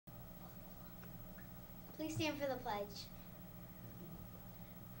Please stand for the pledge.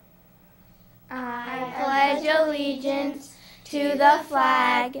 I pledge allegiance to the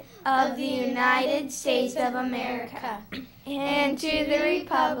flag of the United States of America and to the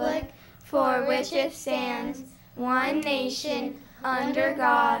republic for which it stands, one nation, under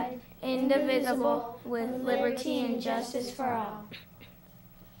God, indivisible, with liberty and justice for all.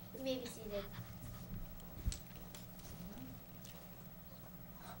 You may be seated.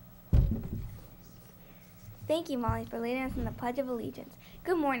 Thank you, Molly, for leading us in the Pledge of Allegiance.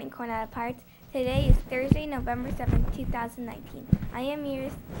 Good morning, Coronado Pirates. Today is Thursday, November 7th, 2019. I am your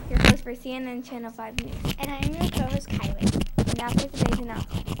host for CNN Channel 5 News. And I am your co-host, Kylie. And now for today's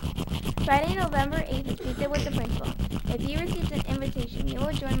announcement. Friday, November 8th is Pizza with the Principal. If you received an invitation, you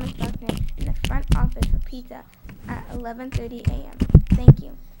will join Ms. Buckner in the front office for pizza at 11:30 a.m. Thank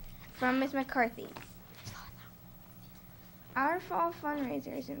you. From Ms. McCarthy. Our fall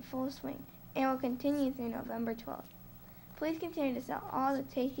fundraiser is in full swing and will continue through November 12th. Please continue to sell all the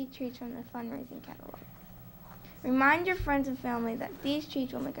tasty treats from the fundraising catalog. Remind your friends and family that these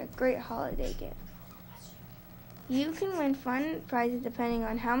treats will make a great holiday gift. You can win fun prizes depending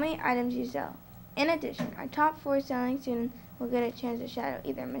on how many items you sell. In addition, our top 4 selling students will get a chance to shadow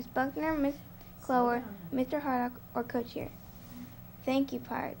either Miss Buckner, Miss Clower, Mr. Hardock, or Coach here. Thank you,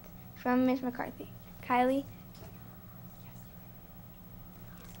 Pirates. From Miss McCarthy. Kylie?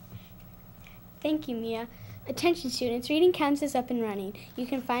 Thank you, Mia. Attention students, Reading Counts is up and running. You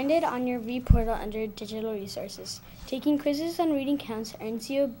can find it on your Read portal under Digital Resources. Taking quizzes on Reading Counts earns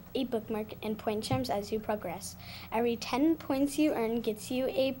you a bookmark and point charms as you progress. Every 10 points you earn gets you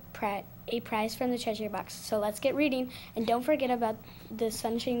a prize from the treasure box. So let's get reading, and don't forget about the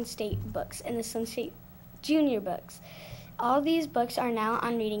Sunshine State books and the Sunshine Junior books. All these books are now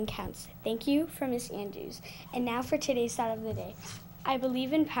on Reading Counts. Thank you for Miss Andrews. And now for today's thought of the day. I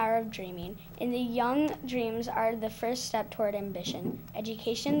believe in power of dreaming, and the young dreams are the first step toward ambition.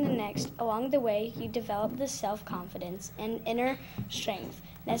 Education the next. Along the way, you develop the self-confidence and inner strength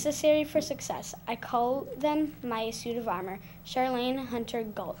necessary for success. I call them my suit of armor. Charlene Hunter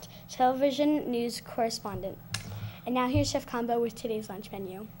Galt, television news correspondent. And now here's Chef Combo with today's lunch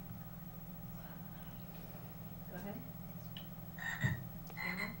menu. Go ahead.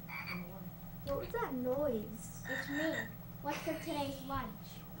 What was that noise? It's me. What's for today's lunch?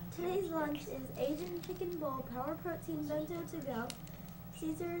 Today's lunch is Asian chicken bowl, power protein bento to go,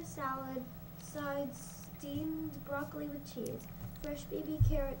 Caesar salad, sides steamed broccoli with cheese, fresh baby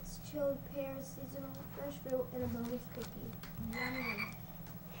carrots, chilled pears, seasonal fresh fruit, and a bonus cookie. Yum.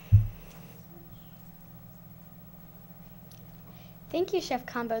 Thank you, Chef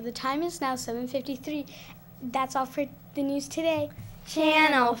Combo. The time is now 7:53. That's all for the news today.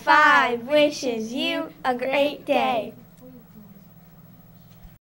 Channel 5 wishes you a great day.